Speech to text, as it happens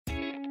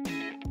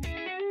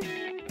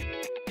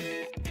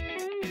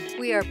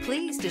We are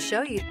pleased to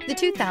show you the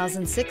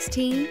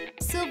 2016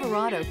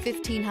 Silverado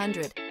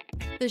 1500.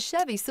 The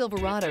Chevy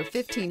Silverado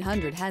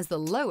 1500 has the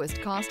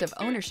lowest cost of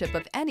ownership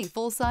of any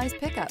full-size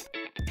pickup.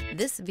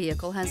 This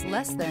vehicle has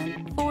less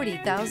than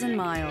 40,000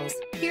 miles.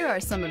 Here are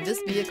some of this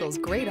vehicle's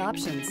great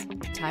options: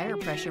 tire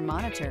pressure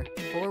monitor,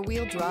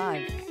 four-wheel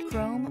drive,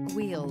 chrome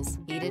wheels,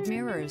 heated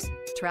mirrors,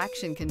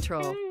 traction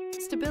control,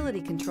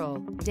 stability control,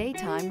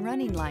 daytime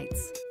running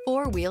lights,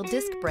 four-wheel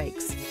disc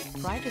brakes,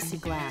 privacy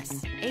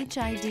glass,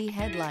 HID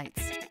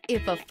headlights.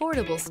 If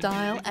affordable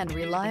style and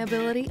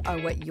reliability are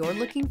what you're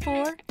looking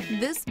for,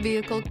 this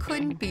vehicle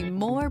couldn't be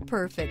more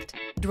perfect.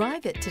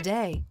 Drive it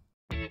today.